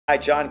Hi,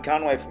 John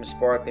Conway from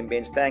Sparkling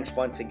Bins. Thanks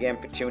once again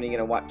for tuning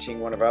in and watching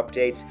one of our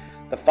updates.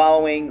 The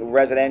following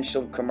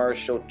residential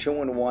commercial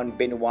 2-in-1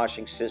 bin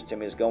washing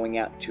system is going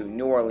out to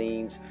New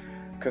Orleans.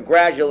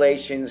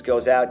 Congratulations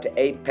goes out to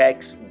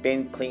Apex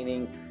Bin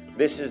Cleaning.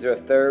 This is their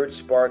third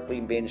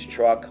Sparkling Bins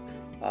truck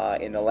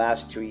in the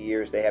last 2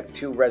 years. They have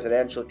 2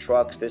 residential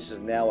trucks. This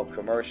is now a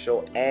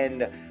commercial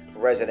and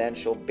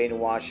residential bin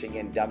washing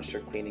and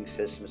dumpster cleaning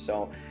system.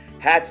 So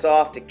hats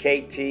off to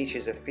KT.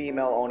 She's a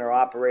female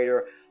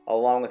owner-operator.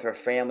 Along with her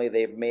family,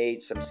 they've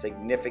made some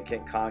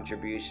significant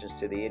contributions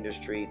to the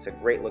industry. It's a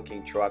great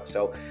looking truck.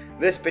 So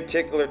this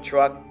particular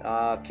truck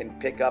can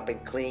pick up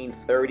and clean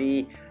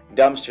 30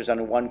 dumpsters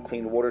on 1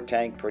 clean water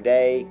tank per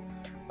day.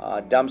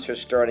 Dumpsters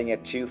starting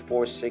at 2,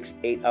 4, 6,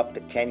 8 up to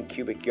 10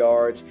 cubic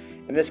yards.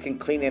 And this can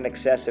clean in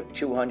excess of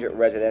 200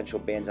 residential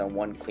bins on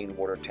 1 clean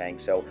water tank.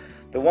 So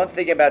the one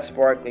thing about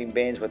Sparkling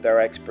Bins with our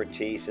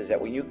expertise is that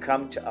when you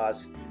come to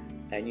us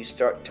and you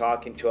start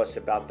talking to us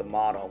about the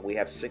model, we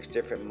have 6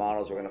 different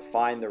models. We're going to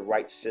find the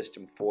right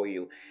system for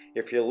you.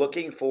 If you're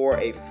looking for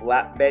a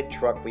flatbed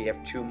truck, we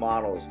have 2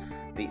 models.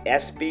 The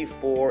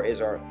SB4 is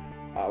our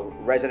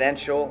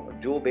residential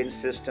dual bin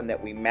system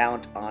that we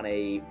mount on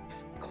a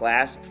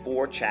Class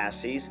 4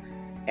 chassis,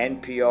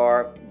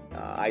 NPR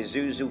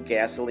Isuzu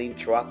gasoline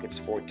truck. It's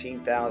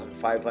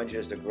 14,500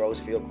 is the gross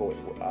vehicle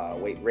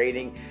weight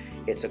rating.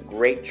 It's a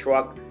great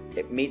truck.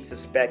 It meets the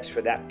specs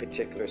for that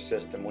particular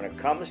system. When it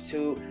comes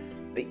to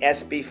the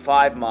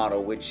SB5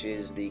 model, which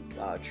is the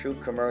true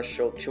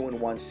commercial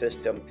 2-in-1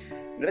 system,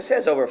 this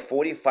has over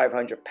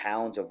 4,500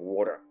 pounds of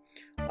water.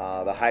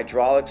 The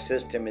hydraulic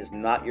system is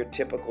not your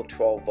typical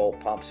 12-volt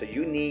pump, so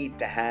you need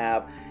to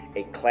have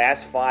a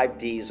Class 5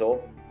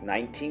 diesel.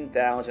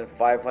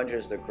 19,500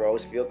 is the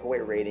gross vehicle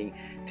weight rating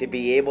to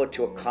be able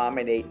to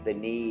accommodate the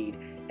need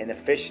and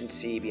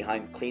efficiency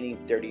behind cleaning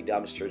 30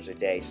 dumpsters a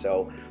day.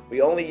 So we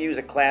only use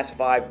a Class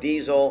 5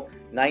 diesel.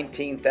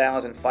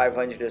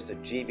 19,500 is the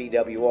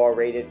GVWR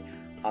rated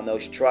on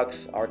those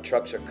trucks. Our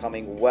trucks are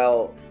coming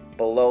well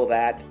below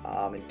that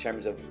in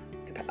terms of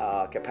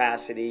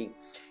capacity.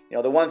 You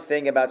know, the one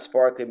thing about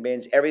Sparkling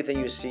Bins, everything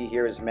you see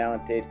here is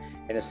mounted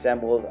and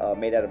assembled,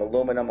 made out of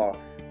aluminum. Our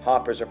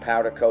hoppers are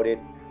powder coated.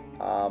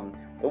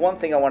 The one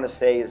thing I want to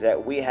say is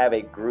that we have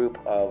a group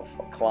of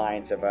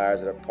clients of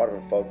ours that are part of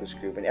a focus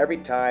group, and every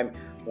time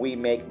we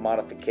make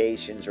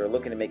modifications or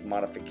looking to make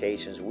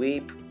modifications,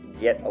 we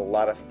get a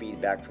lot of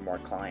feedback from our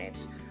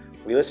clients.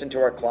 We listen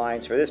to our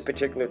clients. For this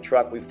particular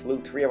truck, we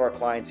flew 3 of our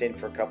clients in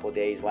for a couple of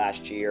days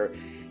last year,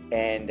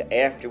 and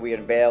after we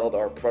unveiled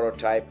our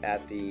prototype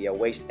at the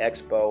Waste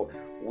Expo,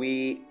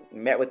 we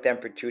met with them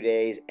for 2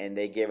 days, and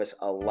they gave us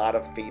a lot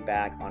of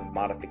feedback on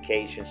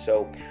modifications.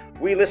 So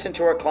we listen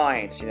to our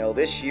clients. You know,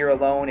 this year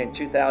alone in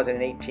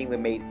 2018, we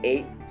made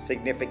 8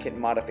 significant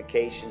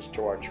modifications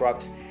to our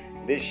trucks.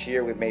 This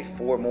year we've made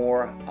 4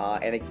 more,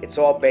 and it's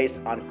all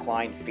based on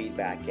client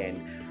feedback.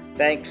 And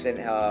thanks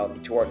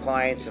to our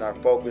clients and our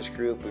focus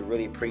group. We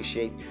really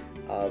appreciate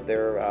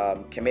their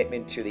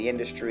commitment to the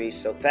industry.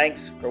 So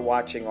thanks for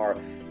watching our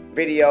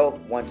video.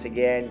 Once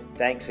again,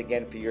 thanks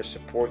again for your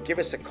support. Give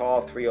us a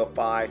call,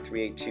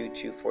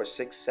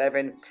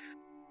 305-382-2467.